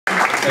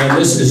And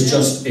this is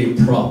just a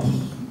prop.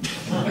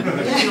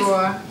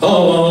 Sure.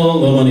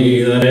 All the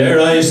money that e'er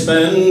I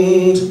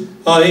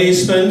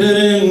spend it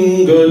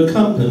in good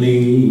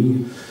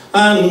company.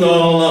 And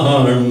all the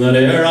harm that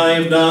e'er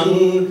I've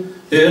done,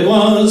 it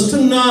was to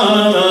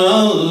none,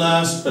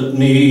 alas, but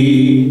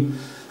me.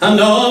 And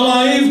all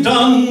I've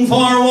done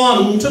for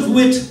want of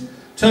wit,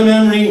 to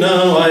memory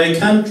now I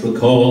can't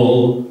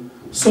recall.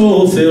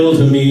 So fill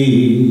to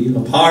me a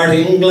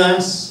parting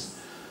glass.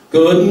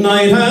 Good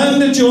night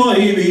and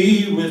joy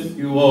be with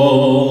you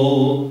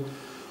all.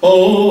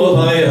 Oh, if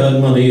I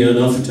had money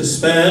enough to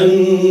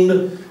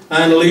spend,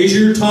 and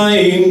leisure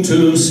time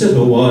to sit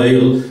a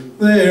while,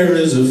 there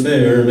is a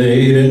fair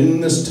maid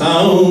in this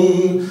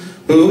town,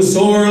 who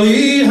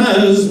sorely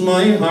has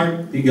my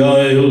heart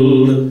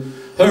beguiled.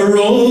 Her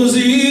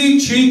rosy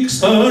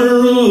cheeks,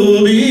 her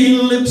ruby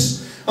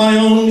lips, I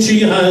own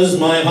she has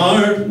my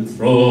heart in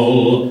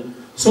thrall.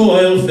 So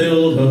I'll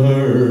fill to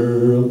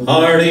her a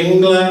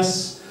parting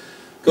glass.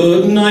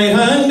 Good night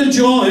and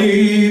joy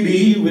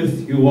be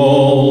with you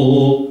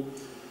all.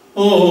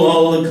 Oh,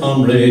 all the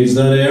comrades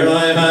that e'er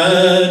I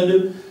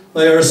had,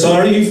 they are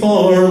sorry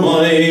for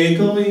my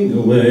going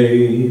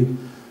away.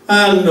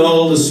 And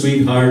all the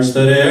sweethearts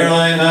that e'er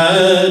I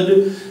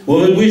had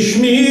would wish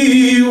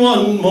me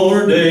one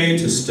more day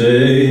to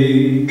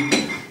stay.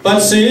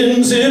 But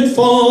since it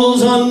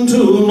falls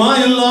unto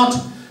my lot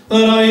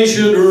that I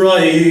should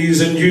rise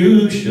and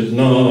you should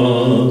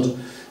not,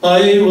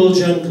 I will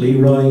gently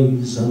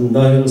rise and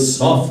I'll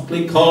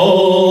softly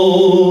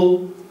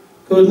call.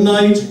 Good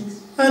night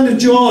and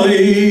joy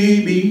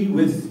be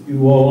with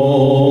you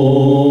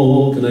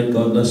all. Good night,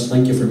 God bless.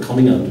 Thank you for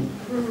coming out.